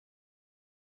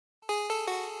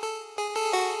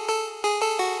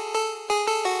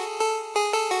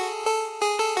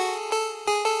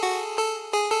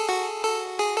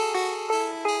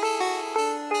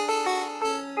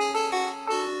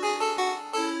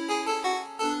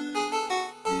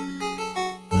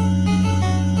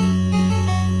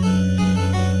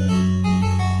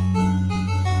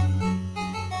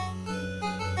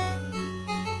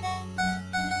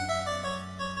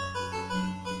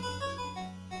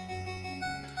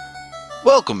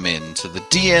Welcome into the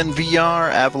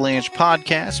DNVR Avalanche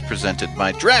Podcast, presented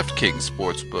by DraftKings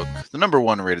Sportsbook, the number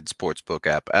one rated sportsbook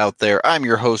app out there. I'm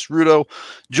your host, Rudolph,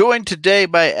 joined today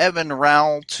by Evan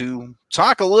Rawal to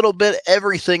talk a little bit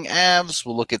everything Avs.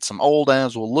 We'll look at some old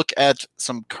Avs. We'll look at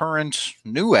some current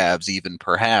new Avs even,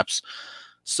 perhaps.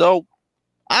 So,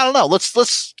 I don't know.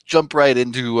 Let's jump right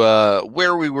into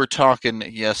where we were talking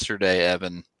yesterday,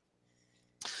 Evan.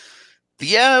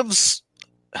 The Avs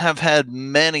have had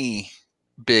many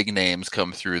big names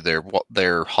come through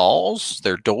their halls,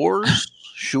 their doors.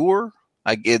 Sure,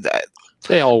 I get that.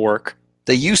 They all work.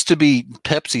 They used to be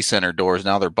Pepsi Center doors.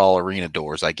 Now they're Ball Arena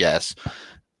doors, I guess.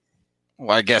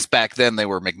 Well, I guess back then they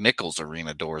were McNichols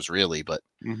Arena doors, really. But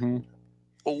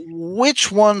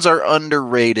which ones are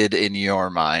underrated in your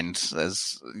mind?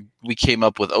 As we came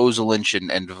up with Ozolinsh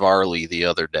and Varley the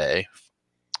other day.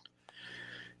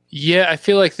 Yeah, I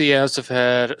feel like the Avs have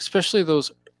had, especially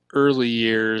those early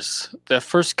years, that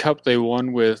first cup they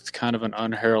won with kind of an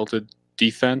unheralded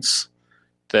defense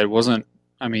that wasn't,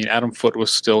 I mean, Adam Foote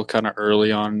was still kind of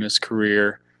early on in his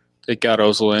career. They got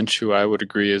Ozolinsh, who I would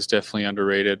agree is definitely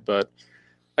underrated, but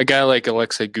a guy like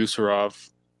Alexei Gusarov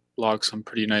logged some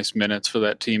pretty nice minutes for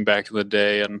that team back in the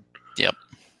day and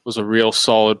was a real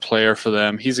solid player for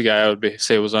them. He's a guy I would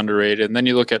say was underrated. And then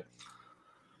you look at,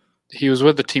 he was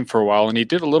with the team for a while and he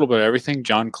did a little bit of everything.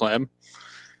 John Clem.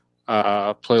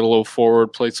 Played a little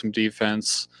forward, played some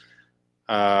defense,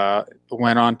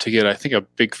 went on to get, I think, a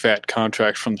big fat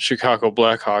contract from the Chicago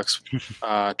Blackhawks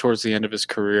towards the end of his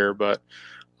career. But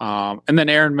and then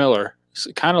Aaron Miller,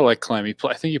 kind of like Clem.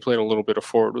 I think he played a little bit of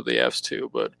forward with the Avs too.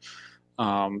 But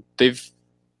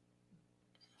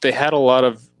they had a lot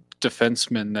of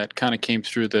defensemen that kind of came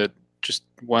through that just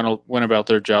went about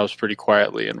their jobs pretty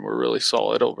quietly and were really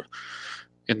solid over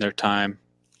in their time.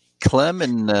 Clem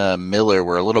and Miller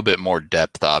were a little bit more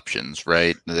depth options,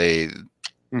 right? They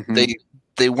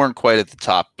weren't quite at the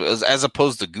top, as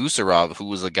opposed to Gusarov, who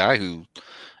was a guy who,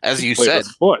 as you said,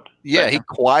 he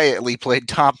quietly played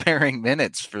top pairing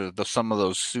minutes for some of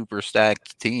those super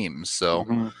stacked teams.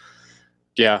 So,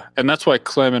 yeah, and that's why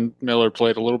Clem and Miller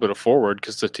played a little bit of forward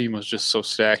because the team was just so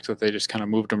stacked that they just kind of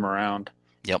moved them around.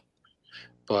 Yep.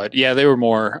 But yeah, they were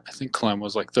more. I think Clem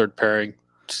was like third pairing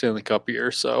Stanley Cup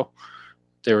year, so.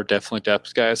 They were definitely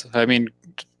depth guys. I mean,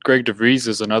 Greg DeVries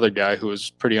is another guy who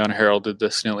was pretty unheralded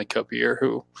this Stanley Cup year.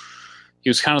 He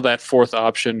was kind of that fourth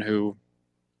option who,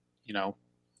 you know,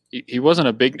 he wasn't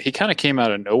a big. He kind of came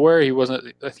out of nowhere. He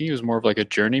wasn't. I think he was more of like a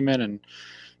journeyman and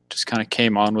just kind of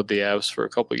came on with the Avs for a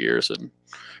couple of years and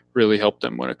really helped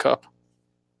them win a cup.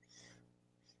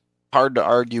 Hard to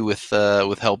argue with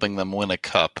helping them win a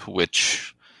cup,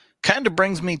 which kind of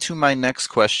brings me to my next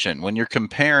question. When you're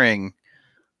comparing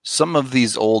some of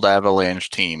these old Avalanche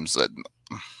teams that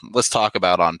let's talk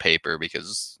about on paper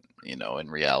because, you know, in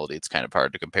reality, it's kind of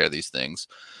hard to compare these things.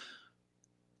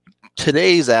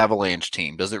 Today's Avalanche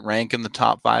team, does it rank in the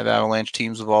top 5 Avalanche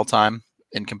teams of all time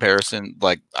in comparison?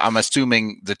 Like, I'm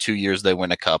assuming the 2 years they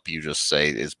win a cup, you just say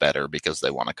is better because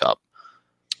they won a cup.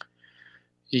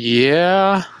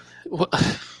 Yeah. Well,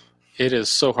 it is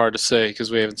so hard to say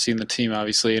because we haven't seen the team,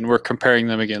 obviously, and we're comparing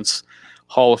them against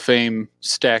Hall of Fame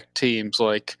stacked teams,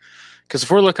 like, because if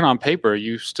we're looking on paper,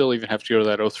 you still even have to go to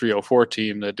that 03-04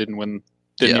 team that didn't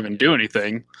even do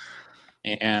anything,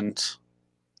 and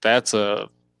that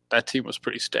team was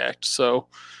pretty stacked. So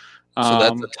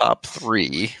that's the top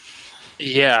 3.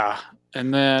 Yeah,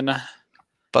 and then,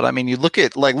 but I mean, you look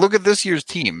at this year's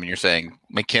team, and you're saying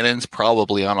McKinnon's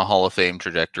probably on a Hall of Fame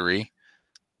trajectory.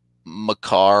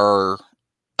 Makar,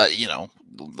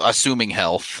 assuming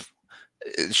health.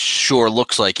 Sure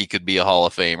looks like he could be a Hall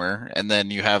of Famer, and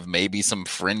then you have maybe some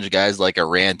fringe guys like a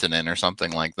Rantanen or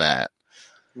something like that.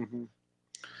 Mm-hmm.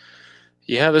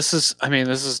 Yeah, this is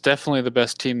definitely the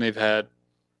best team they've had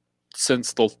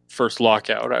since the first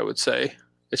lockout, I would say.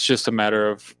 It's just a matter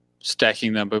of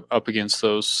stacking them up against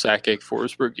those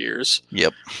Sakic-Forsberg years.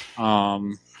 Yep.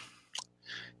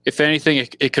 If anything,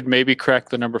 it could maybe crack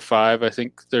the number 5. I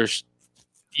think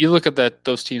you look at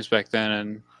those teams back then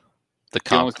and the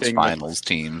conference finals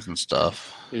teams and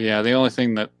stuff. Yeah,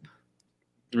 the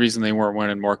reason they weren't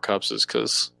winning more cups is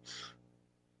because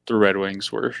the Red Wings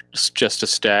were just as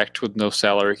stacked with no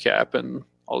salary cap and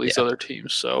all these other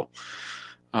teams. So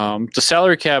the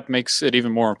salary cap makes it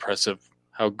even more impressive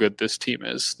how good this team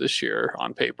is this year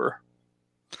on paper.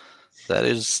 That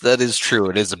is true.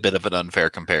 It is a bit of an unfair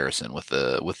comparison with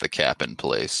the cap in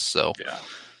place. So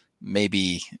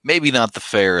maybe not the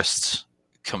fairest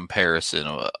comparison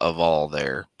of all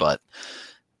there, but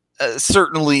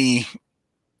certainly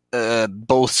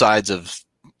both sides of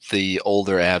the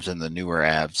older Avs and the newer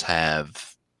Avs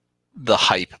have the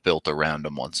hype built around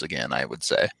him once again, I would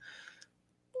say.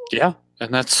 Yeah,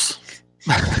 and that's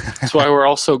why we're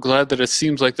all so glad that it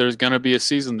seems like there's going to be a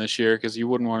season this year, because you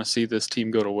wouldn't want to see this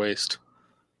team go to waste.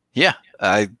 Yeah,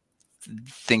 I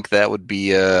think that would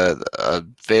be a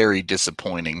very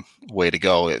disappointing way to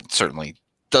go. It certainly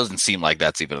doesn't seem like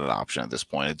that's even an option at this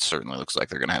point. It certainly looks like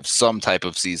they're going to have some type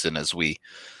of season as we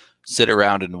sit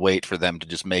around and wait for them to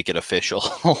just make it official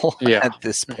at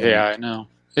this point. Yeah, I know.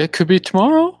 It could be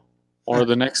tomorrow or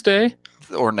the next day.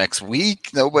 Or next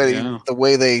week. Nobody, the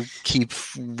way they keep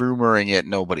rumoring it,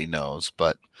 nobody knows.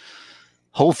 But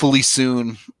hopefully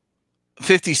soon.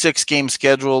 56 game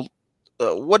schedule.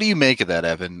 What do you make of that,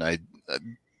 Evan?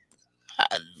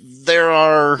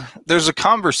 There's a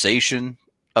conversation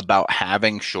about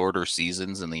having shorter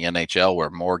seasons in the NHL where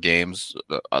more games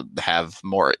have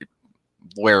more,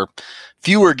 where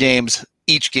fewer games,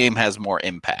 each game has more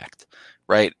impact,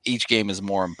 right? Each game is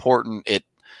more important.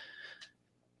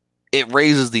 It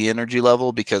raises the energy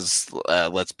level because,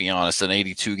 let's be honest, an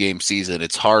 82 game season,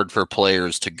 it's hard for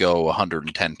players to go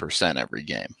 110% every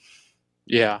game.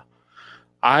 Yeah.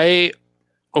 I,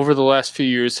 over the last few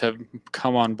years, have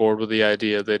come on board with the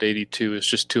idea that 82 is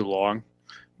just too long.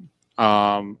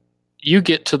 You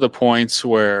get to the points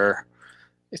where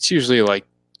it's usually like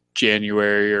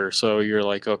January or so. You're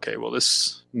like, okay, well,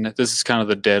 this is kind of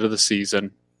the dead of the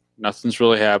season. Nothing's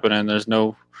really happening. There's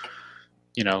no,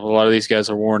 a lot of these guys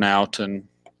are worn out, and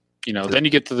then you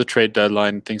get to the trade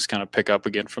deadline and things kind of pick up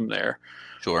again from there.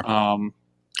 Sure.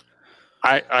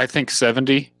 I think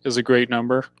 70 is a great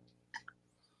number.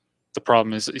 The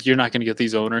problem is you're not going to get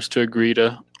these owners to agree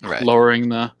to lowering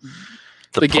the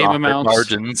game amounts.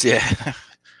 Margins, yeah.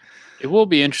 It will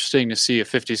be interesting to see a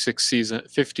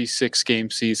 56 game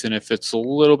season if it's a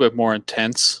little bit more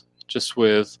intense, just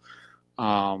with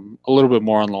a little bit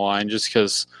more on the line, just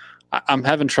because I'm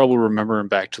having trouble remembering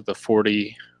back to the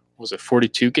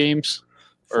 42 games?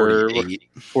 48.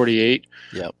 Or 48?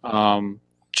 Yep.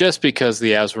 Just because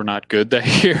the Avs were not good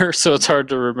that year, so it's hard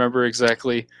to remember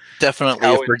exactly. Definitely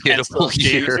a forgettable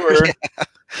year.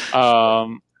 But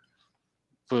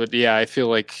yeah, I feel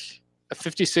like a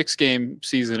 56 game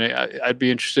season, I'd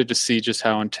be interested to see just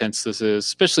how intense this is,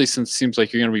 especially since it seems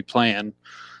like you're going to be playing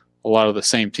a lot of the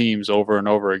same teams over and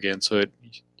over again. So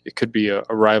it could be a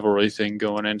rivalry thing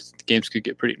going in. The games could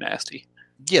get pretty nasty.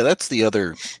 Yeah, that's the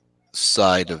other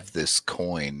side of this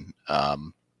coin.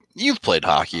 You've played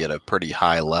hockey at a pretty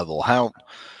high level.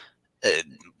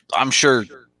 I'm sure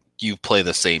you play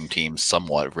the same teams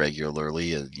somewhat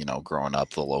regularly, growing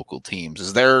up, the local teams.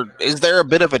 Is there a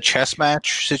bit of a chess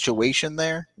match situation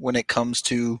there when it comes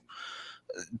to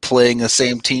playing the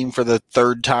same team for the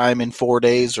third time in 4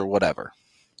 days or whatever?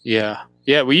 Yeah.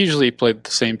 Yeah, we usually played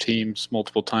the same teams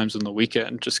multiple times in the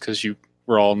weekend just because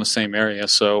we're all in the same area.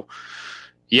 So,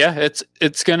 yeah,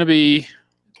 it's going to be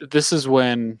 – this is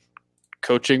when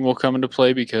coaching will come into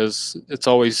play, because it's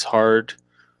always hard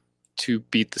to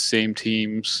beat the same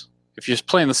teams. If you're just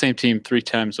playing the same team 3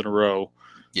 times in a row,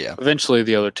 eventually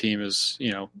the other team is,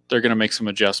 they're going to make some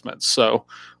adjustments. So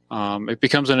it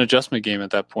becomes an adjustment game at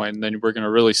that point, and then we're going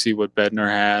to really see what Bednar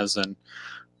has, and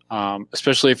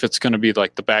especially if it's going to be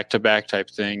like the back-to-back type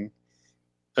thing.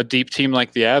 A deep team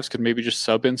like the Avs could maybe just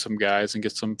sub in some guys and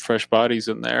get some fresh bodies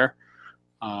in there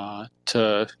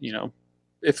to,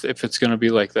 if it's going to be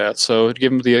like that. So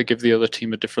give the other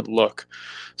team a different look.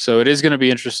 So it is going to be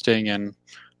interesting, and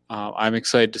I'm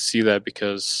excited to see that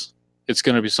because it's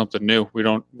going to be something new. We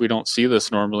don't see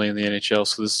this normally in the NHL,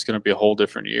 so this is going to be a whole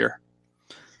different year.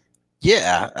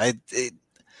 Yeah,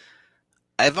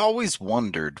 I've always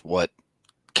wondered what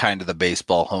kind of the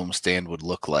baseball homestand would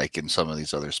look like in some of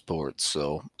these other sports.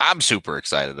 So I'm super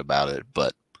excited about it,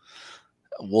 but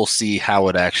we'll see how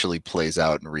it actually plays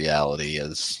out in reality,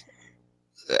 as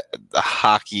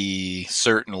hockey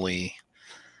certainly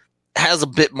has a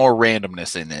bit more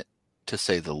randomness in it, to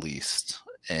say the least.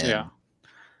 And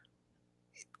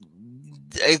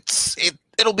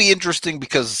it'll be interesting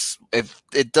because if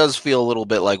it does feel a little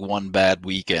bit like one bad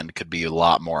weekend could be a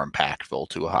lot more impactful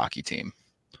to a hockey team.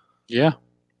 Yeah.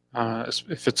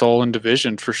 If it's all in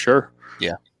division, for sure.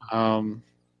 Yeah.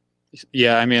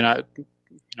 Yeah. I mean,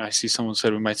 I see someone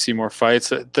said we might see more fights.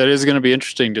 That is going to be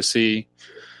interesting to see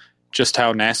just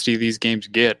how nasty these games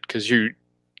get. Cause you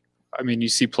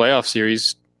see playoff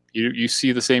series, you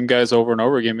see the same guys over and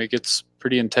over again. It gets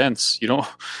pretty intense,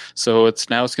 so it's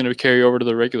going to carry over to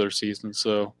the regular season.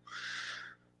 So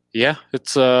yeah,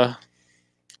 it's,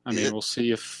 we'll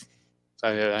see if,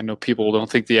 I know people don't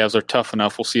think the Avs are tough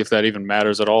enough. We'll see if that even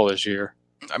matters at all this year.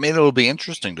 I mean, it'll be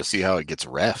interesting to see how it gets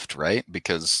reffed, right?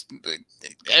 Because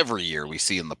every year we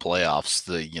see in the playoffs,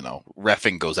 the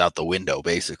reffing goes out the window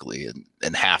basically,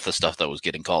 and half the stuff that was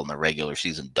getting called in the regular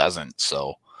season doesn't.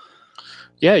 So,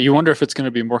 yeah, you wonder if it's going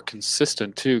to be more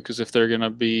consistent too, because if they're going to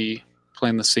be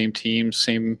playing the same team,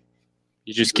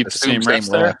 you just keep the same refs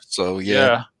there. So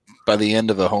yeah, by the end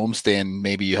of a homestand,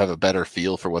 maybe you have a better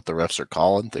feel for what the refs are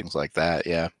calling, things like that.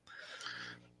 Yeah,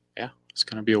 it's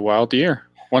going to be a wild year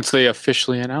once they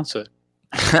officially announce it.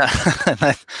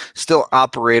 Still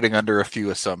operating under a few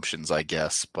assumptions, I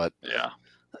guess, but yeah.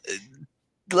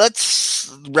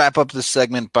 Let's wrap up this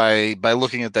segment by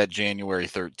looking at that January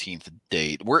 13th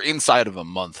date. We're inside of a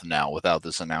month now without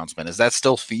this announcement. Is that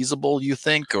still feasible, you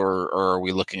think, or are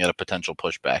we looking at a potential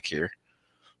pushback here?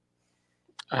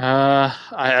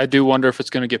 I do wonder if it's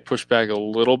going to get pushed back a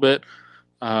little bit,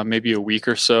 maybe a week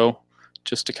or so,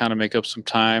 just to kind of make up some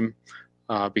time,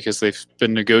 because they've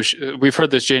been negotiating. We've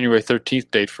heard this January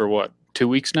 13th date for 2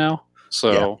 weeks now?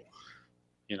 So,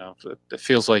 it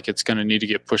feels like it's going to need to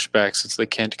get pushed back since they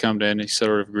can't come to any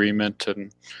sort of agreement.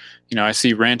 And, I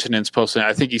see Rantanen's posting,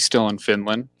 I think he's still in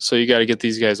Finland. So you got to get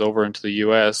these guys over into the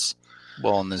U.S.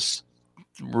 Well, in this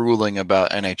ruling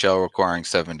about NHL requiring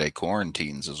 7-day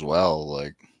quarantines as well,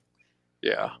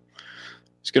 yeah,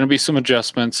 there's going to be some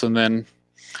adjustments, and then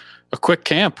a quick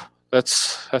camp.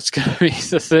 That's going to be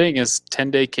the thing, is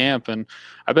 10-day camp, and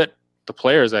I bet the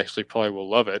players actually probably will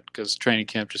love it because training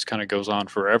camp just kind of goes on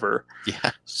forever.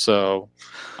 Yeah. So,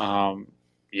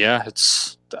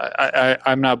 it's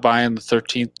I'm not buying the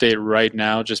 13th date right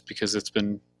now just because it's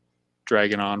been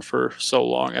dragging on for so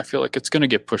long. I feel like it's going to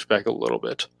get pushed back a little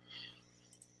bit.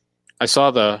 I saw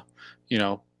they're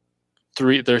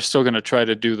still going to try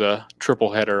to do the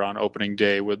triple header on opening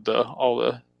day with all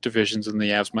the divisions, and the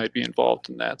Avs might be involved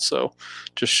in that. So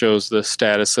just shows the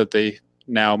status that they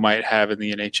now might have in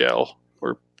the NHL,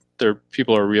 where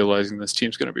people are realizing this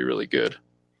team's going to be really good.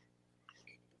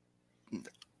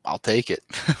 I'll take it.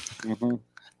 Mm-hmm.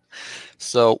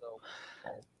 So,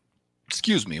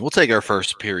 excuse me, we'll take our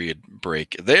first period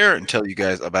break there and tell you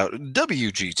guys about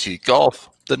WGT Golf,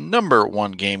 the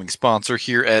 #1 gaming sponsor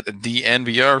here at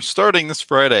DNVR, starting this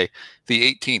Friday,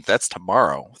 the 18th. That's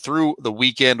tomorrow. Through the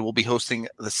weekend, we'll be hosting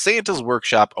the Santa's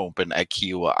Workshop Open at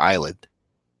Kiowa Island.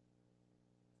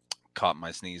 Caught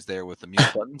my sneeze there with the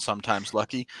mute button. Sometimes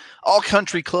lucky. All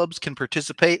country clubs can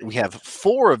participate. We have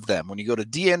 4 of them. When you go to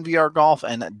DNVR Golf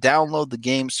and download the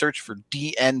game, search for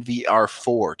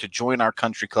DNVR4 to join our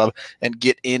country club and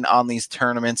get in on these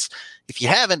tournaments. If you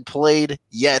haven't played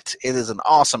yet, it is an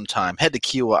awesome time. Head to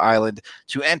Kiowa Island.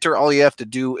 To enter, all you have to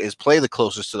do is play the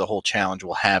closest to the whole challenge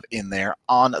we'll have in there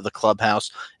on the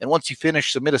clubhouse. And once you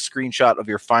finish, submit a screenshot of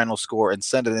your final score and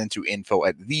send it into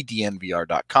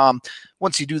info@thednvr.com.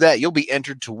 Once you do that, you'll be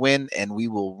entered to win, and we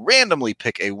will randomly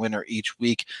pick a winner each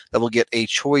week that will get a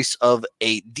choice of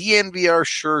a DNVR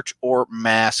shirt or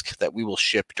mask that we will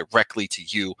ship directly to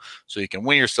you, so you can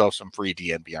win yourself some free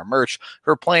DNVR merch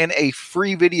for playing a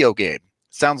free video game.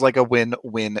 Sounds like a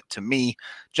win-win to me.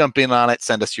 Jump in on it.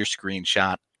 Send us your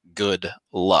screenshot. Good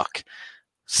luck.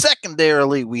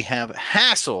 Secondarily, we have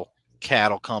Hassel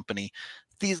Cattle Company.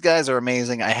 These guys are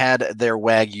amazing. I had their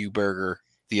Wagyu burger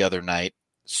the other night.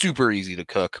 Super easy to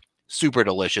cook. Super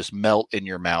delicious. Melt in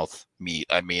your mouth meat.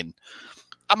 I mean,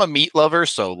 I'm a meat lover,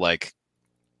 so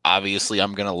obviously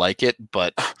I'm going to like it,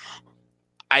 but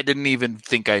I didn't even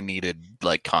think I needed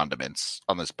condiments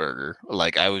on this burger.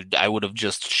 I would have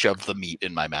just shoved the meat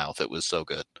in my mouth. It was so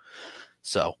good.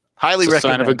 So highly recommend.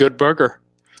 Sign of a good burger.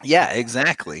 Yeah,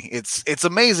 exactly. It's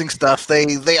amazing stuff.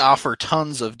 They offer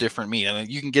tons of different meat, and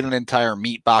you can get an entire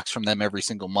meat box from them every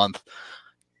single month.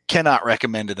 Cannot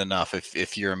recommend it enough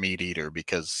if you're a meat eater,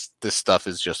 because this stuff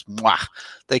is just mwah.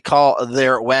 They call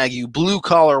their Wagyu blue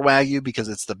collar Wagyu because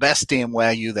it's the best damn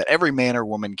Wagyu that every man or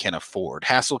woman can afford.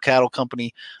 Hassel Cattle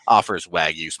Company offers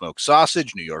Wagyu smoked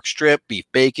sausage, New York strip, beef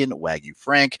bacon, Wagyu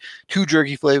Frank, 2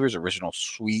 jerky flavors, original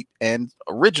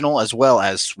as well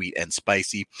as sweet and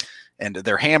spicy. And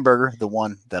their hamburger, the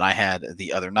one that I had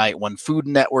the other night, won Food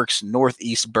Network's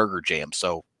Northeast Burger Jam.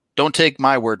 So don't take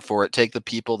my word for it. Take the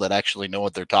people that actually know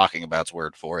what they're talking about's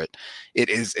word for it. It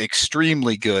is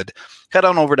extremely good. Head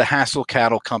on over to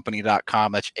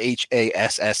hassellcattlecompany.com. That's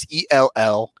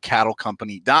HASSELL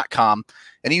cattlecompany.com,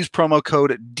 and use promo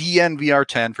code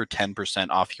DNVR10 for 10%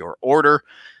 off your order.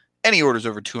 Any orders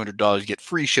over $200 get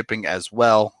free shipping as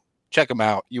well. Check them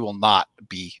out. You will not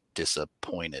be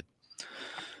disappointed.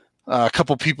 A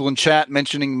couple people in chat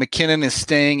mentioning McKinnon is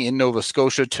staying in Nova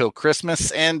Scotia till Christmas.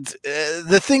 And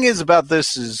the thing is about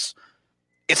this is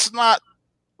it's not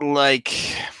like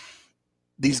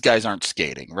these guys aren't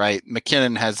skating, right?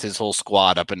 McKinnon has his whole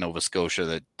squad up in Nova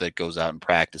Scotia that goes out and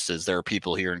practices. There are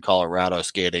people here in Colorado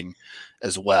skating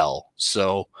as well.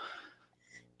 So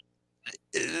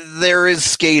there is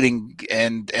skating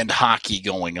and hockey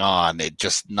going on. It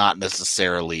just not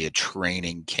necessarily a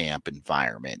training camp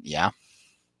environment. Yeah.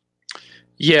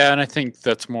 Yeah. And I think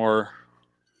that's more,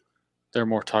 they're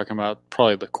more talking about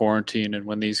probably the quarantine and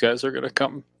when these guys are going to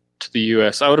come to the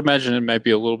U.S. I would imagine it might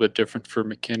be a little bit different for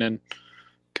McKinnon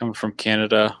coming from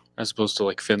Canada as opposed to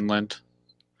like Finland.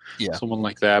 Yeah. Someone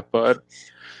like that. But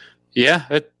yeah,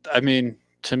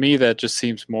 to me, that just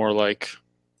seems more like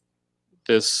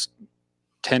this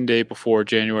 10-day before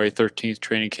January 13th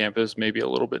training camp is maybe a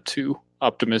little bit too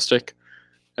optimistic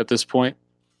at this point.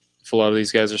 If a lot of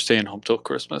these guys are staying home till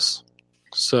Christmas.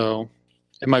 So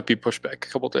it might be pushed back a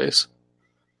couple days.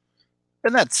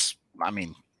 And that's,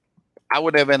 I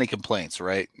wouldn't have any complaints,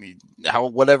 right?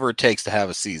 Whatever it takes to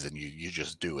have a season, you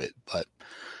just do it. But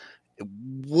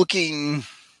the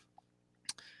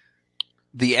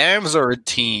Avs are a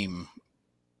team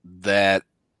that,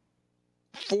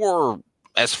 for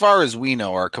as far as we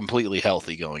know, are completely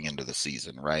healthy going into the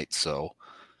season, right? So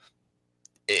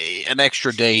an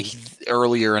extra day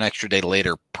earlier, an extra day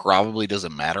later probably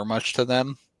doesn't matter much to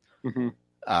them. Mm-hmm.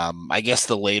 I guess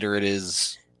the later it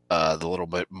is, the little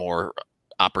bit more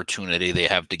opportunity they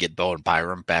have to get Bo and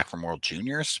Byram back from World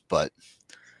Juniors. But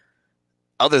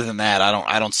other than that,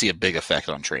 I don't see a big effect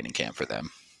on training camp for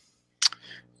them.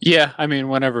 Yeah,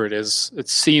 whenever it is, it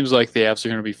seems like the Avs are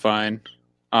going to be fine.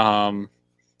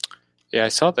 Yeah, I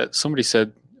saw that somebody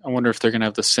said, I wonder if they're going to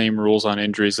have the same rules on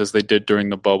injuries as they did during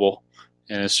the bubble.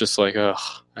 And it's just like, I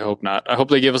hope not. I hope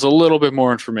they give us a little bit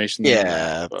more information.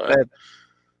 Yeah,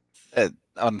 that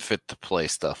unfit to play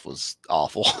stuff was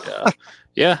awful.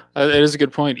 Yeah, it is a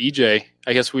good point. EJ,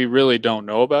 I guess we really don't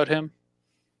know about him.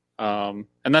 And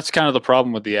that's kind of the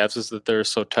problem with the Avs, is that they're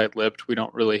so tight-lipped. We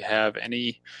don't really have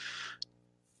any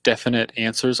definite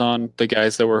answers on the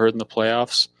guys that were hurt in the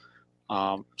playoffs.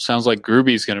 Sounds like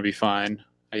Gruby's going to be fine.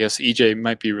 I guess EJ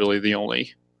might be really the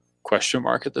only question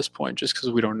mark at this point, just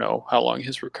because we don't know how long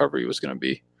his recovery was going to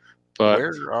be. But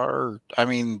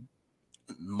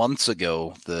months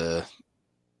ago, the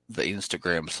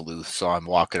Instagram sleuth saw him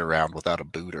walking around without a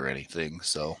boot or anything.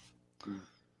 So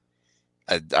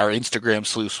our Instagram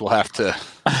sleuths will have to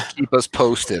keep us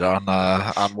posted on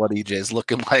what EJ is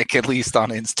looking like, at least on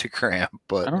Instagram.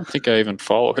 But I don't think I even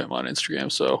follow him on Instagram,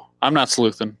 so I'm not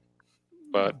sleuthing.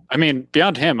 But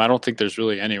beyond him, I don't think there's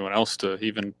really anyone else to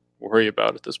even worry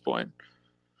about at this point.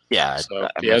 Yeah, so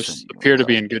the Avs appear to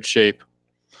be in good shape.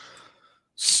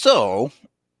 So,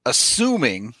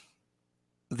 assuming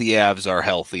the Avs are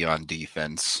healthy on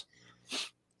defense,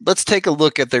 let's take a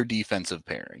look at their defensive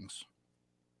pairings.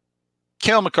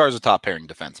 Cale Makar is a top pairing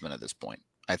defenseman at this point.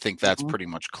 I think that's pretty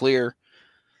much clear.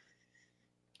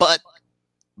 But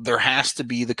there has to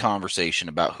be the conversation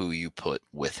about who you put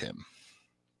with him.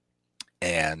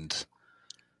 And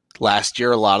last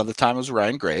year, a lot of the time, it was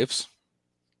Ryan Graves.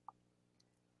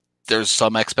 There's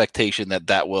some expectation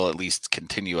that will at least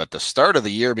continue at the start of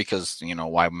the year because,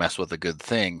 why mess with a good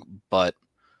thing? But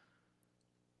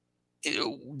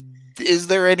is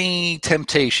there any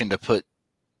temptation to put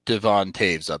Devon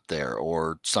Taves up there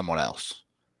or someone else?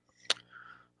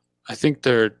 I think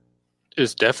there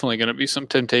is definitely going to be some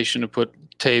temptation to put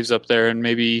Taves up there, and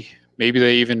maybe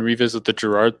they even revisit the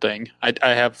Girard thing.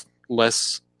 I have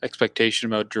less expectation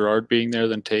about Girard being there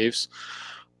than Taves.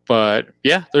 But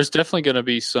yeah, there's definitely going to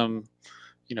be some,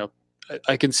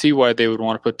 I can see why they would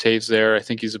want to put Taves there. I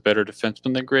think he's a better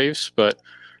defenseman than Graves, but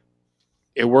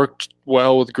it worked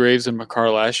well with Graves and Makar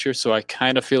last year, so I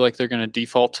kind of feel like they're going to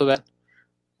default to that.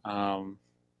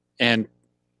 And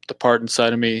the part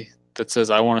inside of me that says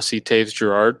I want to see Taves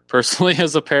Girard personally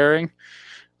as a pairing.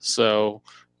 So,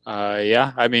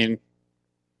 yeah, I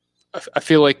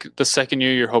feel like the second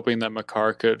year you're hoping that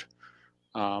Makar could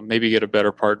maybe get a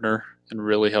better partner and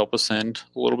really help us end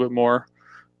a little bit more.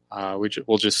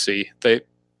 We'll just see.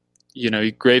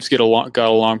 Graves got a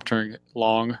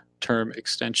long-term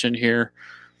extension here.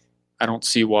 I don't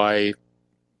see why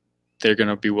they're going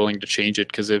to be willing to change it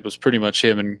because it was pretty much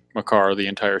him and Makar the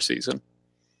entire season.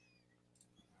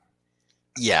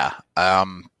 Yeah.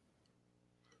 The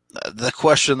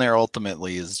question there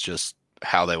ultimately is just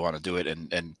how they want to do it.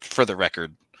 And for the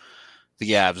record,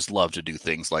 the Avs love to do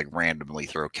things like randomly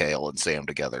throw Cale and Sam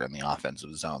together in the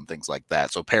offensive zone, things like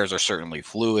that. So pairs are certainly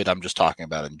fluid. I'm just talking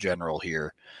about in general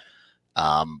here.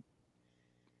 So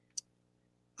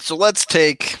let's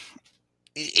take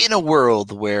in a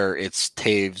world where it's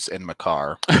Taves and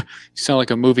Makar. You sound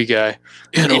like a movie guy.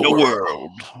 In a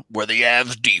world where the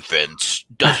Avs defense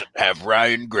doesn't have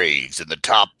Ryan Graves in the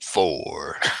top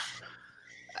 4.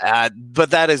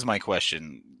 But that is my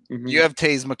question. Mm-hmm. You have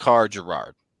Taves, Makar,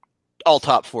 Girard, all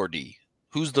top 4D.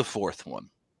 Who's the 4th one?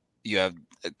 You have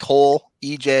Cole,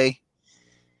 EJ.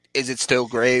 Is it still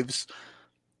Graves?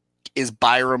 Is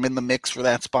Byram in the mix for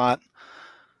that spot?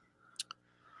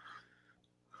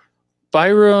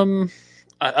 Byram,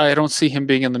 I don't see him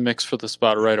being in the mix for the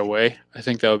spot right away. I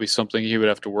think that would be something he would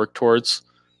have to work towards.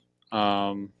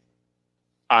 I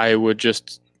would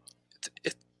just...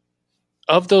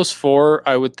 Of those 4,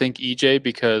 I would think EJ,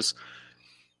 because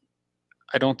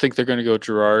I don't think they're going to go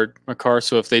Girard, Makar.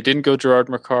 So if they didn't go Girard,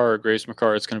 Makar, or Graves,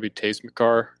 Makar, it's going to be Taves,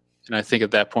 Makar. And I think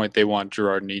at that point they want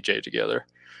Girard and EJ together.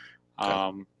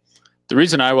 Okay. The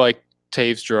reason I like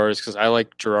Taves, Girard is because I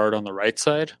like Girard on the right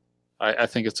side. I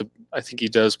think he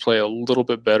does play a little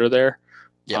bit better there.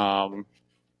 Yep.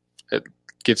 It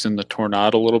gives him the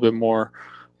tornado a little bit more.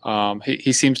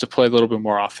 He seems to play a little bit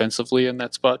more offensively in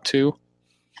that spot too.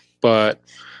 But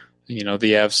the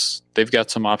Avs, they've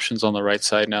got some options on the right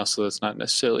side now, so that's not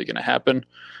necessarily going to happen.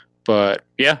 But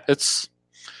yeah,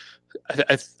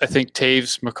 I think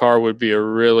Taves Makar would be a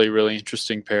really, really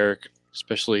interesting pair,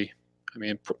 especially. I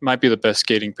mean, might be the best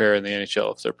skating pair in the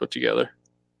NHL if they're put together.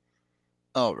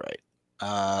 All right.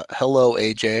 Hello,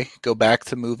 AJ. Go back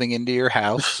to moving into your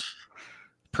house.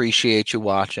 Appreciate you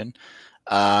watching.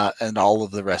 And all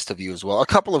of the rest of you as well. A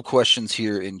couple of questions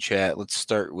here in chat. Let's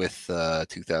start with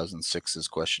 2006's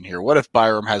question here. What if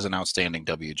Byram has an outstanding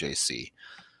WJC?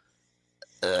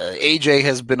 AJ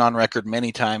has been on record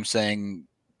many times saying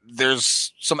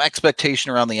there's some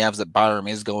expectation around the Avs that Byram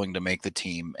is going to make the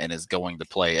team and is going to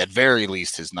play at very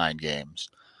least his 9 games.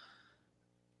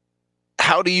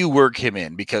 How do you work him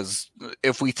in? Because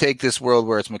if we take this world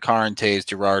where it's Makar and Taves,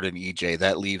 Girard and EJ,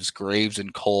 that leaves Graves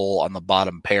and Cole on the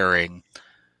bottom pairing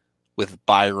with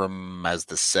Byram as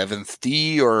the 7th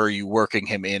D, or are you working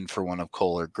him in for one of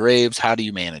Cole or Graves? How do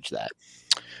you manage that?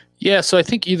 Yeah, so I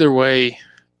think either way,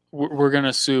 we're going to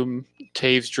assume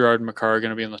Taves, Girard, and Makar are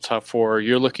going to be in the top 4.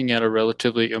 You're looking at a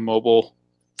relatively immobile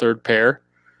third pair,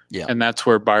 and that's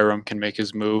where Byram can make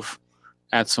his move.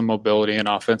 Add some mobility and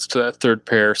offense to that third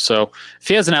pair. So if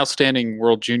he has an outstanding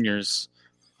World Juniors,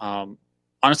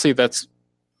 honestly, that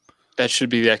should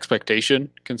be the expectation,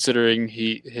 considering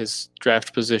his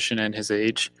draft position and his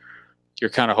age. You're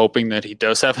kind of hoping that he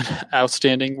does have an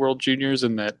outstanding World Juniors,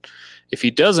 and that if he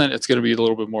doesn't, it's going to be a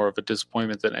little bit more of a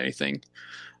disappointment than anything.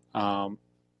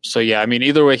 So yeah, I mean,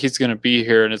 either way, he's going to be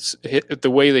here, and it's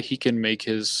the way that he can make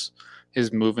his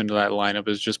move into that lineup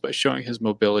is just by showing his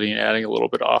mobility and adding a little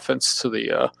bit of offense to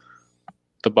the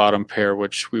bottom pair,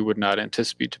 which we would not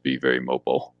anticipate to be very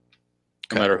mobile,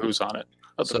 no matter who's on it.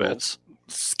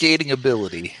 Skating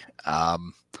ability.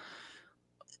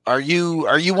 Are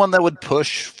you one that would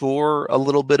push for a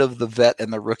little bit of the vet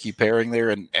and the rookie pairing there?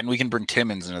 And we can bring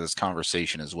Timmins into this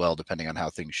conversation as well, depending on how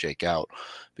things shake out.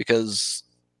 Because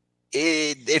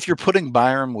if you're putting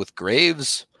Byram with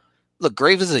Graves, look,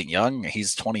 Graves isn't young.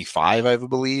 He's 25, I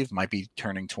believe, might be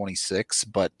turning 26,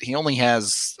 but he only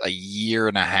has a year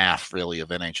and a half, really, of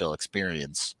NHL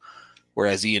experience.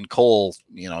 Whereas Ian Cole,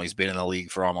 he's been in the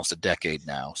league for almost a decade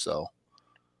now. So,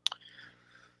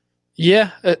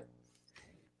 yeah,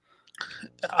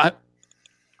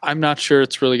 I'm not sure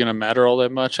it's really going to matter all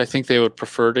that much. I think they would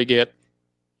prefer to get,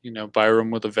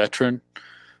 Byram with a veteran,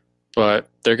 but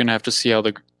they're going to have to see how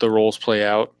the roles play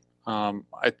out.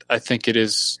 I think it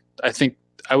is. I think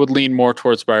I would lean more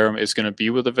towards Byram is going to be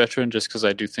with a veteran, just because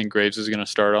I do think Graves is going to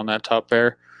start on that top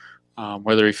pair.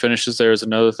 Whether he finishes there is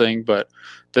another thing, but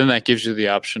then that gives you the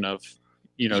option of,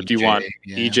 EJ, do you want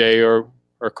EJ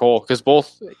or Cole? Because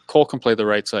both Cole can play the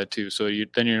right side too, so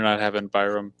then you're not having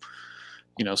Byram,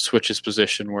 switch his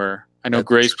position. Where I know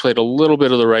Graves played a little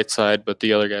bit of the right side, but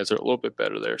the other guys are a little bit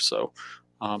better there, so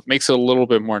makes it a little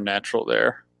bit more natural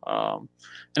there. And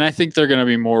I think they're going to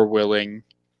be more willing,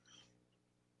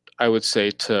 I would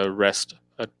say, to rest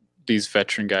these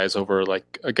veteran guys over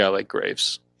like a guy like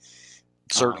Graves.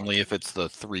 Certainly, if it's the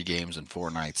 3 games and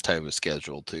 4 nights type of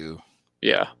schedule too.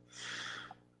 Yeah,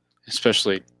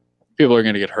 especially people are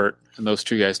going to get hurt, and those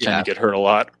 2 guys tend to get hurt a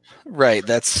lot. Right.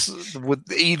 That's with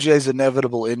EJ's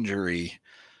inevitable injury.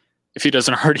 If he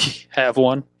doesn't already have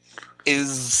one,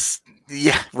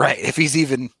 right. If he's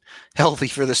even healthy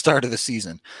for the start of the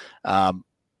season,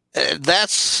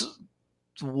 that's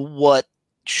what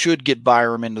should get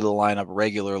Byram into the lineup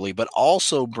regularly, but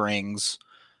also brings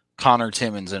Connor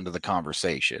Timmins into the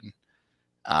conversation.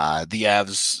 The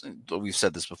Avs, we've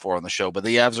said this before on the show, but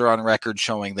the Avs are on record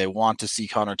showing they want to see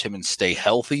Connor Timmins stay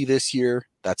healthy this year.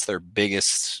 That's their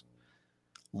biggest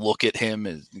look at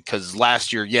him, because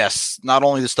last year, yes, not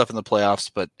only the stuff in the playoffs,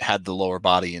 but had the lower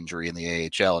body injury in the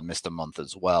AHL and missed a month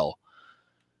as well.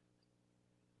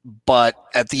 But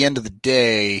at the end of the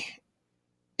day,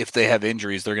 if they have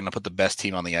injuries, they're going to put the best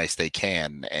team on the ice they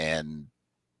can. And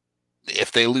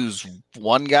if they lose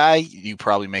one guy, you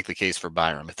probably make the case for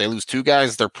Byram. If they lose two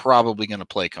guys, they're probably going to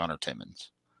play Connor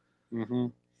Timmins. Mm-hmm.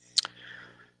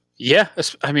 Yeah,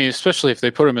 I mean, especially if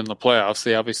they put him in the playoffs,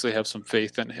 they obviously have some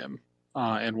faith in him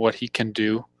and what he can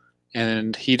do.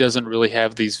 And he doesn't really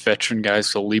have these veteran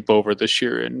guys to leap over this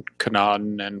year in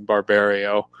Connaughton and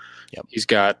Barbario. Yep. He's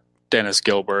got Dennis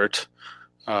Gilbert,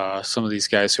 some of these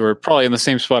guys who are probably in the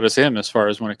same spot as him as far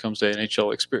as when it comes to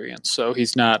NHL experience. So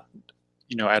he's not,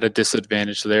 at a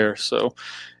disadvantage there. So,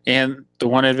 and the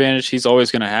one advantage he's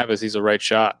always going to have is he's a right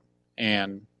shot.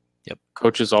 And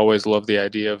coaches always love the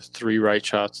idea of 3 right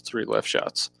shots, 3 left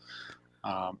shots.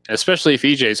 Especially if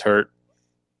EJ's hurt.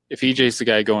 If EJ's the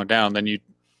guy going down, then you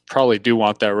probably do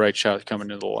want that right shot coming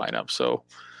into the lineup. So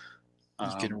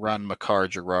you can run Makar,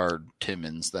 Girard,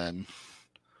 Timmins then.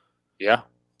 Yeah,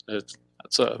 that's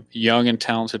a young and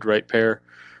talented right pair,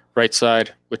 right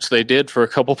side, which they did for a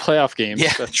couple playoff games.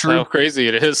 Yeah, that's true. How crazy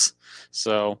it is.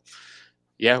 So,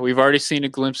 yeah, we've already seen a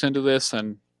glimpse into this,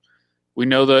 and we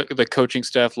know the coaching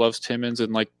staff loves Timmins,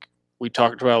 and like we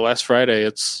talked about last Friday,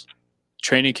 it's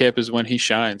training camp is when he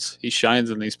shines. He shines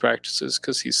in these practices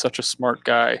because he's such a smart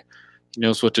guy. He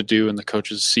knows what to do, and the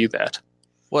coaches see that.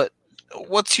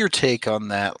 What's your take on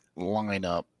that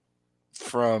lineup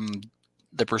from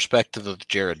the perspective of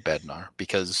Jared Bednar?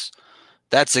 Because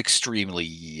that's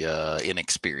extremely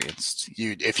inexperienced.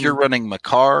 If you're running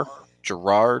Makar,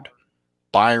 Girard,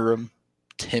 Byram,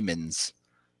 Timmins,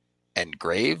 and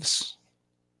Graves,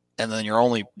 and then your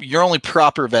only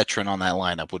proper veteran on that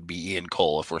lineup would be Ian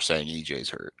Cole if we're saying EJ's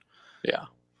hurt. Yeah.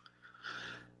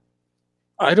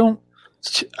 I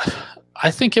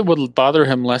think it would bother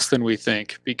him less than we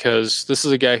think, because this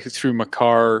is a guy who threw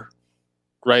Makar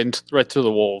right to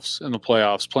the Wolves in the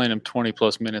playoffs, playing him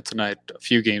 20-plus minutes a night a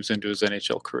few games into his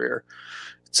NHL career.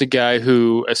 It's a guy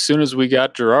who, as soon as we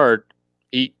got Girard,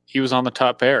 he was on the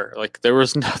top pair. Like, there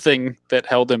was nothing that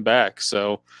held him back.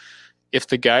 So if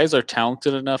the guys are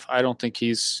talented enough, I don't think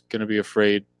he's going to be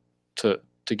afraid to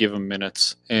give him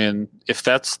minutes. And if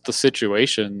that's the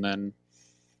situation, then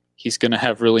he's going to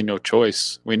have really no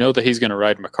choice. We know that he's going to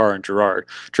ride Makar and Girard.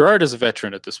 Girard is a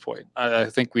veteran at this point. I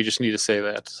think we just need to say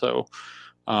that. So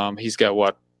he's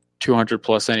got,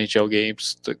 200-plus NHL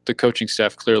games. The coaching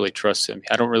staff clearly trusts him.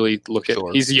 I don't really look at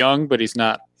 – he's young, but he's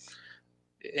not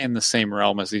in the same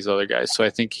realm as these other guys. So I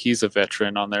think he's a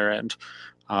veteran on their end.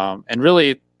 And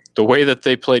really, the way that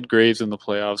they played Graves in the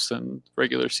playoffs and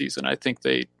regular season, I think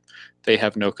they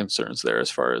have no concerns there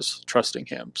as far as trusting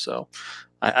him. So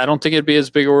I don't think it'd be as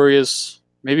big a worry as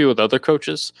maybe with other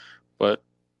coaches, but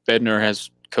Bednar has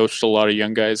coached a lot of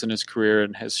young guys in his career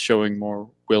and has showing more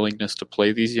willingness to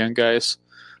play these young guys.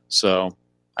 So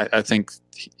I think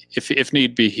if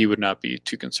need be, he would not be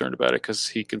too concerned about it because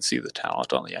he can see the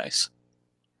talent on the ice.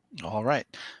 All right.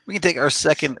 We can take our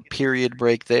second period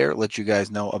break there. Let you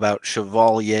guys know about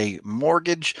Chevalier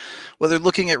Mortgage. Whether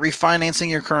looking at refinancing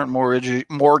your current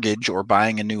mortgage or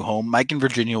buying a new home, Mike in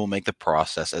Virginia will make the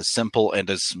process as simple and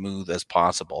as smooth as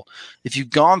possible. If you've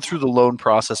gone through the loan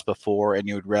process before and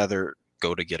you would rather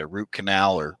go to get a root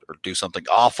canal or do something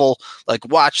awful like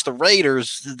watch the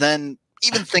Raiders, then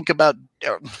even think about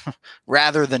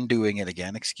rather than doing it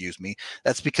again,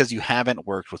 that's because you haven't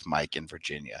worked with Mike in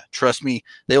Virginia. Trust me,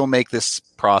 they will make this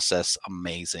process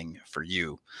amazing for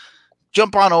you.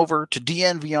 Jump on over to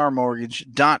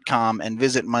dnvrmortgage.com and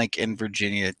visit Mike in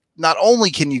Virginia. Not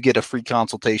only can you get a free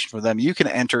consultation for them, you can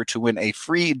enter to win a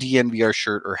free DNVR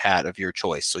shirt or hat of your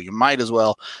choice. So you might as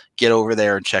well get over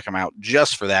there and check them out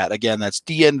just for that. Again, that's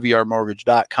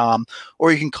dnvrmortgage.com,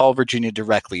 or you can call Virginia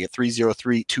directly at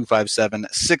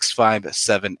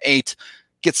 303-257-6578.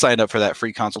 Get signed up for that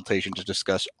free consultation to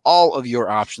discuss all of your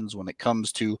options when it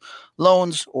comes to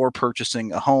loans or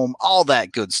purchasing a home, all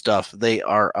that good stuff. They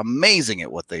are amazing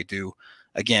at what they do.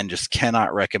 Again, just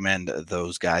cannot recommend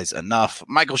those guys enough.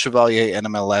 Michael Chevalier,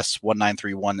 NMLS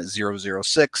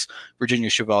 1931006. Virginia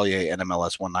Chevalier,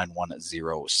 NMLS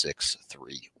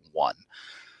 1910631.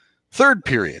 Third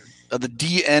period of the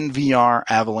DNVR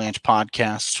Avalanche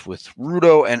podcast with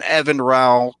Rudo and Evan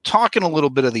Rawal, talking a little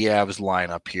bit of the Avs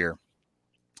lineup here.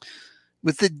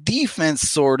 With the defense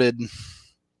sorted,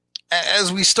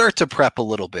 as we start to prep a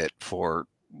little bit for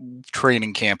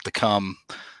training camp to come,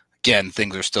 again,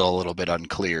 things are still a little bit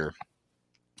unclear.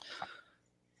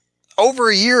 over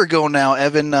a year ago now,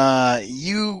 Evan,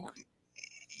 you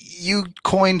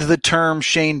coined the term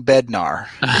Shane Bednar.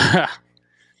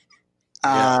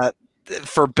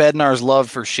 For Bednar's love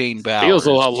for Shane Bowers. Feels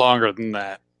a lot longer than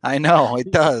that. I know,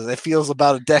 it does. It feels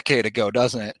about a decade ago,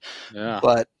 doesn't it? Yeah.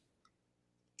 But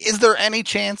is there any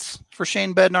chance for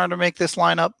Shane Bednar to make this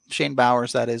lineup? Shane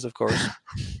Bowers, that is, of course.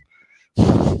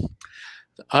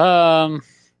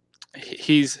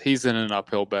 He's in an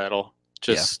uphill battle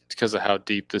just because of how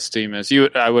deep this team is.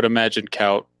 I would imagine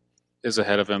Kaut is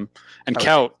ahead of him, and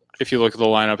Kaut, if you look at the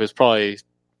lineup, is probably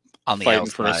on the fighting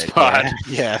outside, for a spot.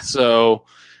 Yeah. So,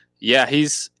 yeah,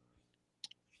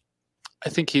 I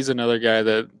think he's another guy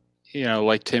that,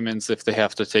 like Timmins, if they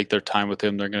have to take their time with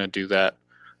him, they're going to do that.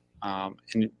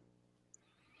 And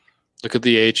look at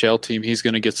the AHL team; he's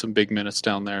going to get some big minutes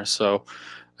down there. So,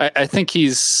 I think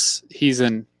he's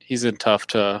in tough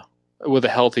to, with a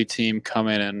healthy team, come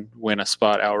in and win a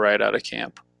spot outright out of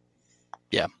camp.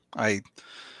 Yeah, I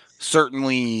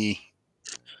certainly.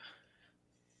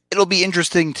 It'll be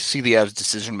interesting to see the Avs'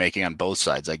 decision making on both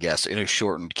sides, I guess, in a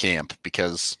shortened camp,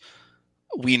 because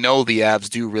we know the Avs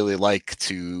do really like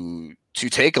to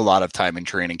take a lot of time in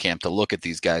training camp to look at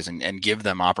these guys and give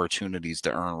them opportunities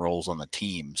to earn roles on the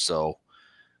team. So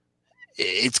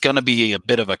it's going to be a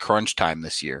bit of a crunch time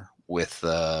this year with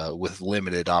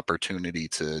limited opportunity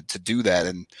to do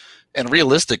that. And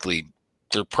realistically,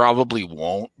 there probably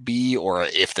won't be, or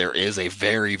if there is, a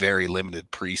very, very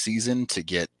limited preseason to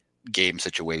get game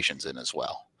situations in as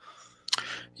well.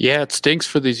 Yeah, it stinks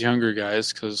for these younger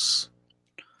guys because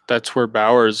that's where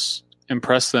Bowers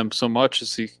impressed them so much.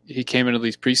 As he came into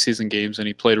these preseason games and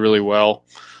he played really well.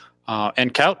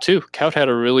 And Kaut too. Kaut had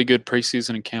a really good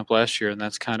preseason in camp last year, and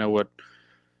that's kind of what,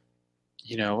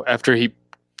 after he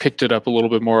picked it up a little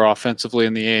bit more offensively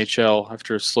in the AHL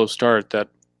after a slow start, that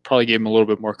probably gave him a little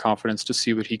bit more confidence to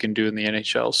see what he can do in the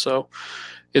NHL. So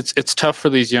it's tough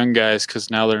for these young guys because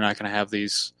now they're not going to have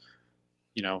these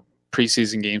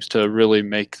preseason games to really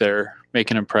make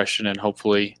an impression, and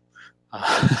hopefully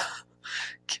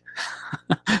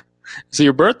is it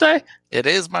your birthday? It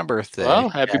is my birthday. Well,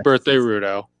 happy birthday,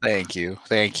 Rudo. Thank you,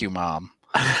 Mom.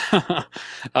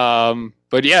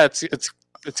 But yeah,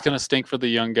 it's gonna stink for the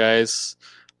young guys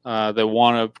that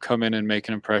want to come in and make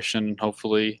an impression and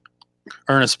hopefully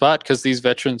earn a spot, because these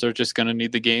veterans are just gonna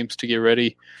need the games to get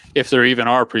ready, if there even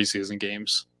are preseason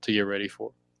games to get ready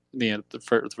for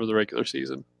for the regular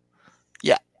season.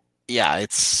 Yeah,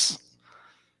 it's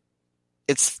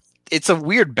a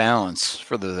weird balance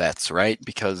for the vets, right?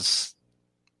 Because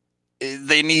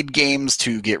they need games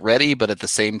to get ready, but at the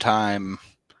same time,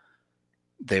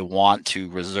 they want to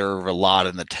reserve a lot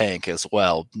in the tank as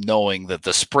well, knowing that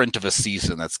the sprint of a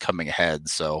season that's coming ahead.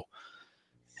 So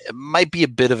it might be a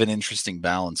bit of an interesting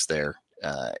balance there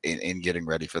in getting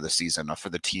ready for the season for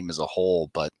the team as a whole.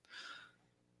 But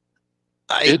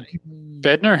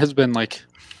Bednar has been like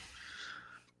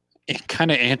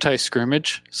kind of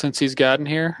anti-scrimmage since he's gotten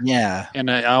here. Yeah. And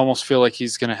I almost feel like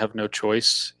he's going to have no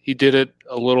choice. He did it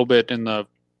a little bit in the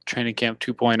training camp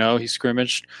 2.0. He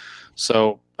scrimmaged.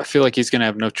 So I feel like he's going to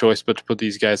have no choice but to put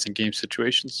these guys in game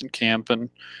situations in camp, and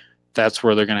that's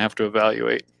where they're going to have to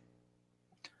evaluate.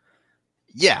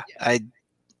 Yeah.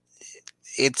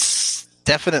 It's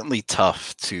definitely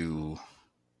tough to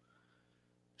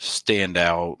stand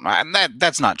out. And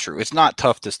that's not true. It's not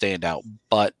tough to stand out,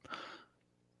 but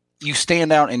you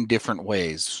stand out in different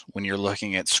ways when you're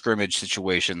looking at scrimmage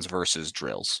situations versus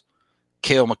drills.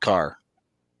 Cale Makar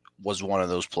was one of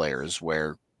those players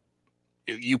where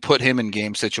you put him in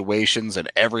game situations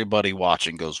and everybody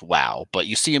watching goes, wow. But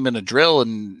you see him in a drill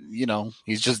and,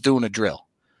 he's just doing a drill.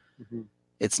 Mm-hmm.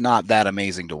 It's not that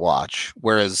amazing to watch.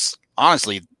 Whereas,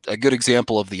 honestly, a good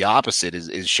example of the opposite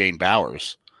is Shane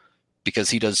Bowers.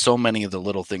 Because he does so many of the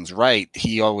little things right,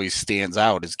 he always stands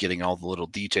out as getting all the little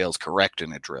details correct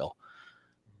in a drill.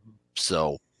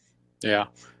 So, yeah,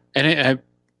 and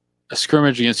a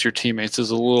scrimmage against your teammates it's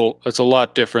a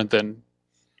lot different than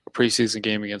a preseason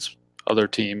game against other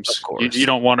teams. Of course, you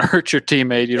don't want to hurt your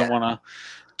teammate. You don't want to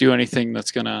do anything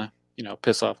that's gonna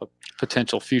piss off a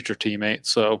potential future teammate.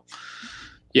 So,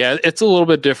 yeah, it's a little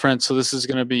bit different. So this is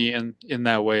going to be in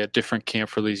that way a different camp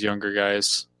for these younger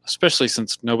guys, especially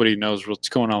since nobody knows what's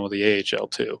going on with the AHL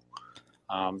too.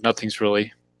 Nothing's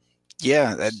really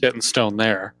set in stone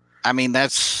there. I mean,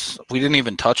 we didn't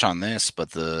even touch on this,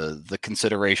 but the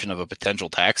consideration of a potential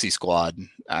taxi squad.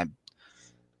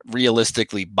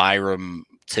 Realistically, Byram,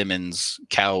 Timmins,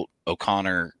 Kaut,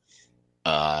 O'Connor,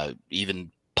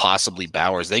 even possibly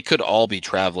Bowers, they could all be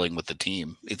traveling with the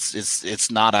team. It's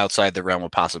not outside the realm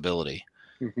of possibility.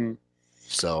 Mm-hmm.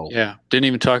 So yeah, didn't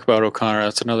even talk about O'Connor.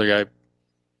 That's another guy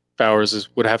Bowers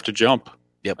would have to jump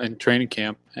in training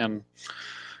camp. And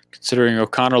considering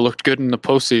O'Connor looked good in the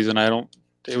postseason,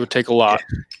 it would take a lot.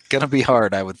 Yeah. Gonna be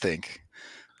hard, I would think.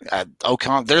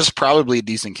 There's probably a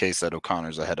decent case that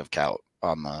O'Connor's ahead of Kaut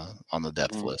on the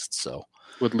depth list. So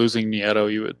with losing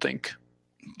Nieto, you would think.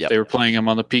 Yep. They were playing him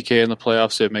on the PK in the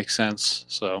playoffs, so it makes sense.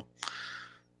 So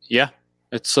yeah,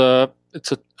 it's an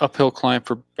uphill climb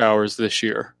for Bowers this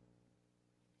year.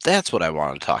 That's what I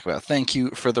wanted to talk about. Thank you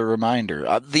for the reminder.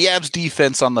 The Avs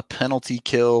defense on the penalty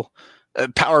kill,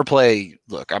 power play.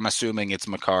 Look, I'm assuming it's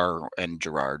Makar and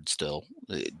Girard still.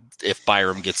 If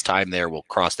Byram gets time there, we'll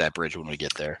cross that bridge when we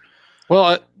get there.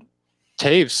 Well,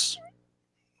 Taves,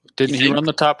 didn't he run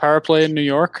the top power play in New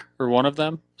York, or one of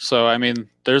them? So, I mean,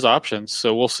 there's options.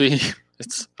 So we'll see.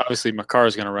 It's obviously Makar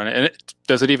is going to run it. And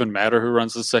does it even matter who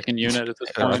runs the second unit at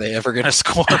this point? Are they ever going to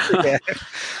score? Yeah.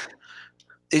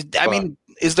 I mean,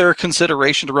 is there a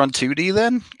consideration to run 2D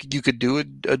then? You could do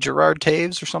a Girard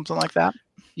Taves or something like that?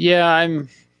 Yeah, I'm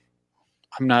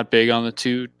not big on the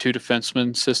two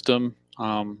defenseman system.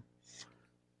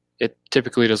 It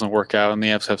typically doesn't work out, and the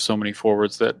Avs have so many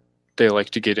forwards that they like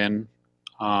to get in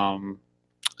to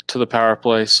the power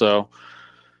play. So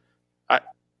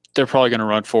they're probably going to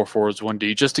run 4 forwards,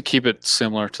 1D, just to keep it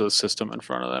similar to the system in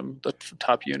front of them, the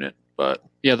top unit. But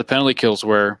yeah, the penalty kills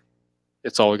where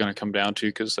it's all going to come down to,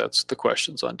 because that's the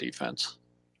questions on defense.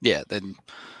 Yeah, then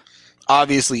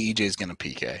obviously EJ's going to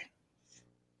PK.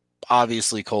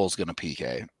 Obviously Cole's going to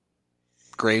PK.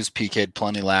 Graves PK'd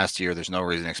plenty last year. There's no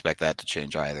reason to expect that to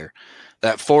change either.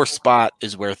 That 4th spot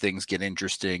is where things get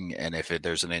interesting, and if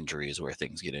there's an injury is where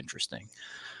things get interesting.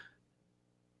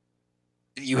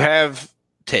 You have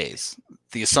Taves.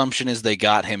 The assumption is they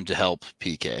got him to help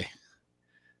PK,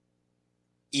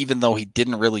 even though he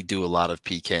didn't really do a lot of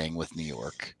PKing with New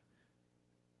York.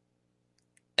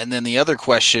 And then the other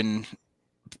question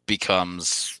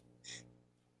becomes,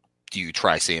 do you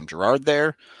try Sam Girard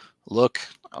there? Look,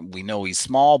 we know he's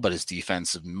small, but his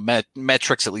defensive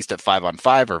metrics, at least at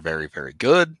 5-on-5, are very, very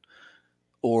good.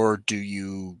 Or do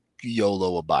you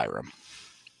YOLO a Byram?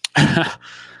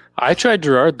 I tried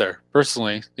Girard there,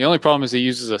 personally. The only problem is he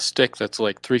uses a stick that's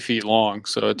like 3 feet long,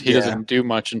 so he doesn't do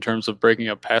much in terms of breaking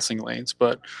up passing lanes.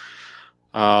 But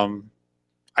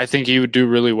I think he would do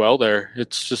really well there.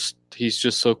 It's just he's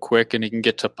just so quick, and he can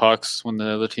get to pucks when the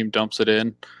other team dumps it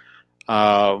in.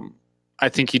 I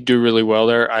think he'd do really well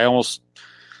there.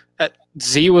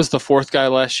 Z was the 4th guy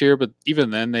last year, but even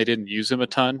then they didn't use him a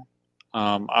ton.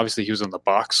 Obviously, he was in the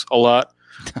box a lot,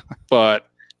 but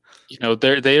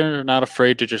they are not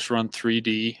afraid to just run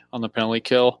 3D on the penalty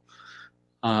kill.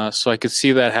 So I could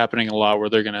see that happening a lot, where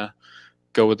they're going to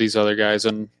go with these other guys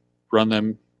and run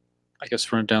them, I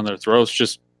guess, run down their throats.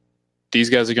 Just these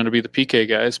guys are going to be the PK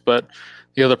guys. But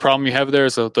the other problem you have there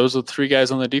is that those are the 3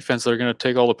 guys on the defense that are going to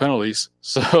take all the penalties.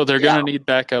 So they're going to need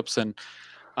backups. And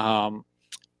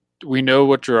we know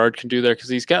what Girard can do there, because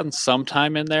he's gotten some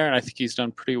time in there, and I think he's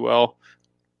done pretty well.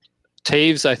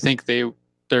 Taves, I think they're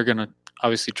going to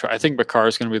obviously try. I think Makar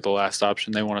is going to be the last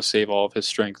option. They want to save all of his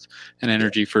strength and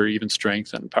energy for even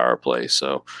strength and power play.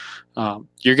 So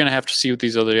you're going to have to see what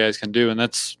these other guys can do, and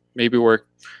that's maybe what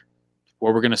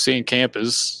we're going to see in camp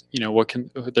is, they're going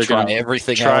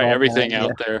to try everything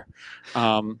out there.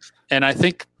 And I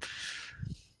think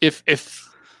if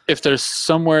there's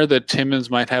somewhere that Timmins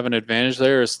might have an advantage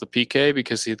there, it's the PK,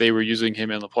 because they were using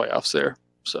him in the playoffs there.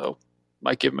 So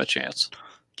might give him a chance.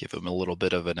 Give him a little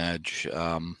bit of an edge.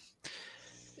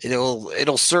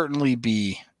 It'll certainly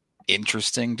be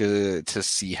interesting to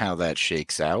see how that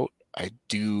shakes out. I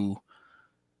do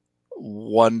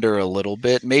wonder a little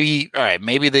bit. Maybe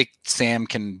Sam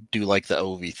can do like the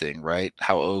Ovi thing, right?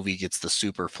 How Ovi gets the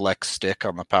super flex stick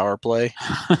on the power play.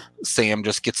 Sam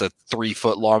just gets a 3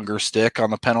 foot longer stick on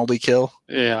the penalty kill.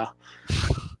 Yeah.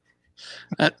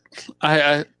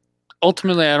 I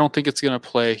ultimately, I don't think it's going to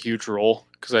play a huge role,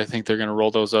 because I think they're going to roll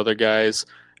those other guys,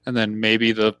 and then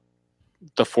maybe the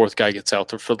 4th guy gets out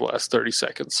there for the last 30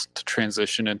 seconds to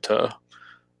transition into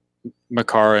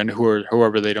Makar and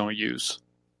whoever they don't use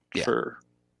for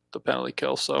the penalty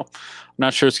kill. So I'm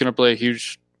not sure it's going to play a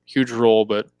huge role,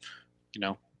 but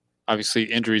obviously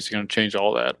injuries are going to change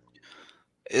all that.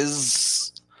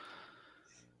 Does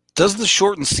the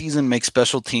shortened season make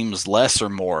special teams less or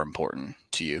more important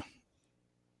to you?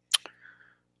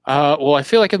 Well, I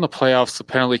feel like in the playoffs, the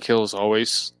penalty kill is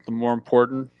always the more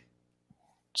important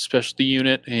specialty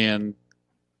unit, and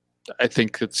I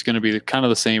think it's going to be kind of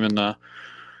the same in the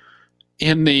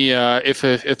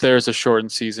if there's a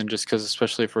shortened season, just because,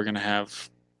 especially if we're going to have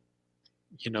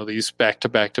these back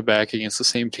against the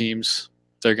same teams,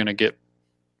 they're going to get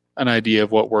an idea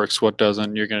of what works, what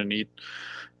doesn't. You're going to need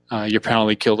your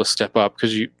penalty kill to step up,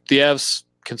 because the Avs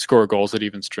can score goals at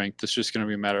even strength. It's just going to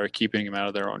be a matter of keeping them out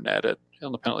of their own net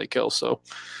on the penalty kill. So,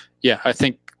 yeah, I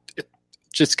think it's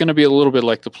just going to be a little bit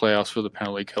like the playoffs, where the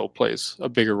penalty kill plays a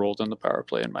bigger role than the power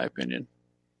play, in my opinion.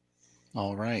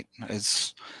 All right.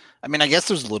 I guess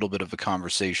there's a little bit of a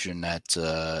conversation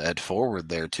at forward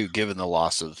there too, given the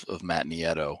loss of Matt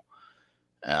Nieto.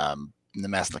 The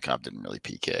Masnikov didn't really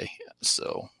PK,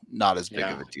 so not as big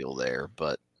of a deal there.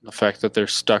 But the fact that they're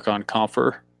stuck on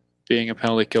Comfer being a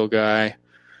penalty kill guy,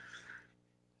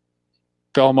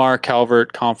 Belmar,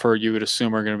 Calvert, Comfer, you would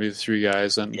assume are going to be the three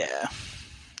guys. And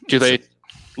do they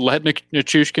let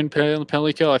Nichushkin play on the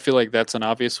penalty kill? I feel like that's an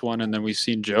obvious one, and then we've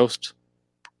seen Jost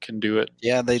can do it.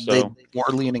 Yeah, they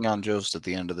were leaning on Jost at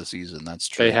the end of the season. That's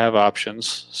true. They have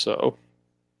options, so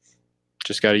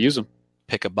just got to use them.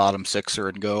 Pick a bottom sixer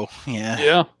and go.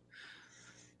 Yeah.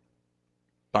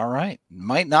 All right.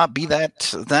 Might not be that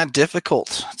difficult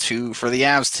for the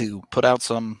Avs to put out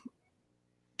some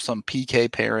PK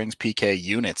pairings, PK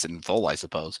units in full, I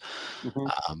suppose.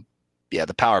 Mm-hmm.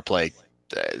 The power play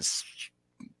is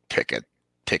pick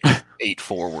 8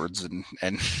 forwards and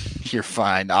you're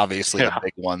fine. Obviously, the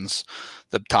big ones,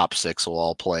 the top 6 will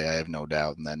all play, I have no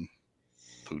doubt. And then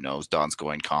who knows,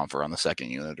 Donskoy, Comfer on the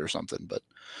second unit or something. But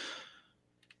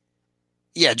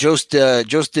yeah, Jost did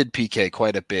PK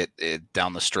quite a bit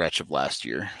down the stretch of last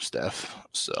year, Steph.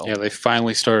 So yeah, they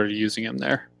finally started using him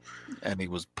there, and he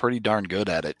was pretty darn good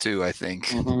at it too, I think.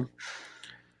 Mm-hmm.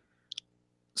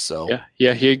 So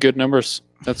yeah, he had good numbers.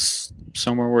 That's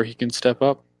somewhere where he can step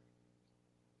up.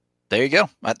 There you go.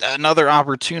 Another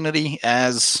opportunity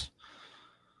as,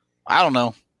 I don't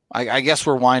know, I guess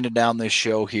we're winding down this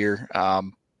show here.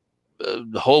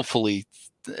 Hopefully,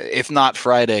 if not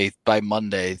Friday, by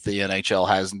Monday, the NHL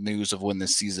has news of when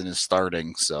this season is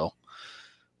starting. So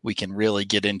we can really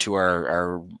get into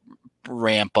our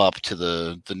ramp up to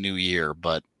the new year.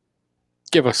 But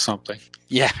give us something.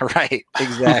 Yeah, right.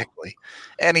 Exactly.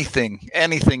 anything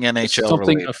NHL something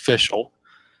related. Official.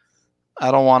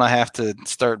 I don't want to have to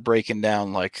start breaking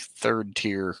down like third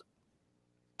tier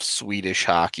Swedish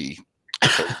hockey.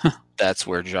 That's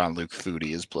where Jean-Luc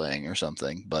Foudy is playing or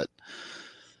something. But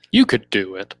you could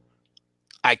do it.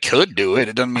 I could do it.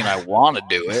 It doesn't mean I want to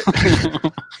do it.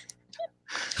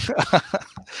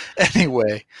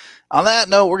 Anyway, on that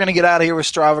note, we're going to get out of here with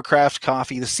Strava Craft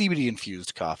Coffee, the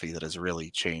CBD-infused coffee that has really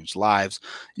changed lives.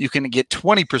 You can get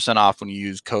 20% off when you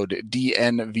use code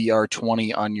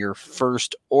DNVR20 on your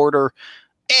first order,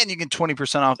 and you get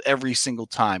 20% off every single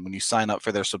time when you sign up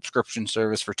for their subscription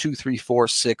service for 2, 3, 4,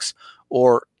 6,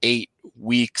 or 8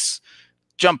 weeks.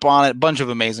 Jump on it. A bunch of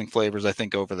amazing flavors, I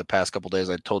think, over the past couple days.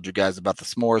 I told you guys about the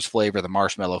s'mores flavor, the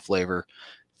marshmallow flavor.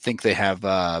 I think they have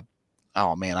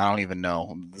oh man, I don't even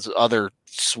know. There's other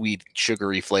sweet,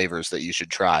 sugary flavors that you should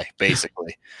try,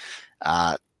 basically.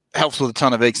 Helps with a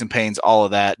ton of aches and pains, all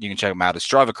of that. You can check them out at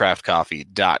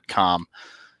StravaCraftCoffee.com.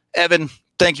 Evan,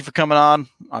 thank you for coming on.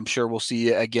 I'm sure we'll see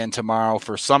you again tomorrow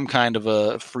for some kind of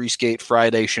a Free Skate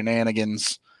Friday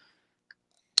shenanigans.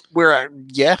 You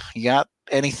got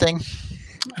anything?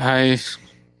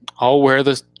 I'll wear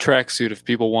this tracksuit if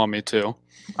people want me to.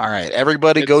 All right,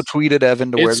 everybody go tweet at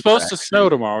Evan to wear the tracksuit. It's supposed to snow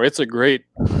tomorrow. It's a great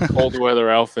cold weather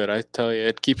outfit. I tell you,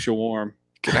 it keeps you warm.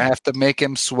 Gonna have to make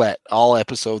him sweat all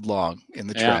episode long in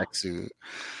the tracksuit.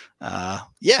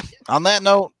 On that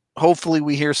note, hopefully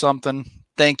we hear something.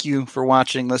 Thank you for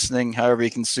watching, listening, however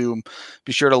you consume.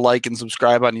 Be sure to like and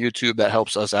subscribe on YouTube. That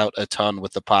helps us out a ton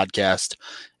with the podcast.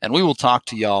 And we will talk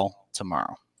to y'all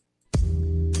tomorrow.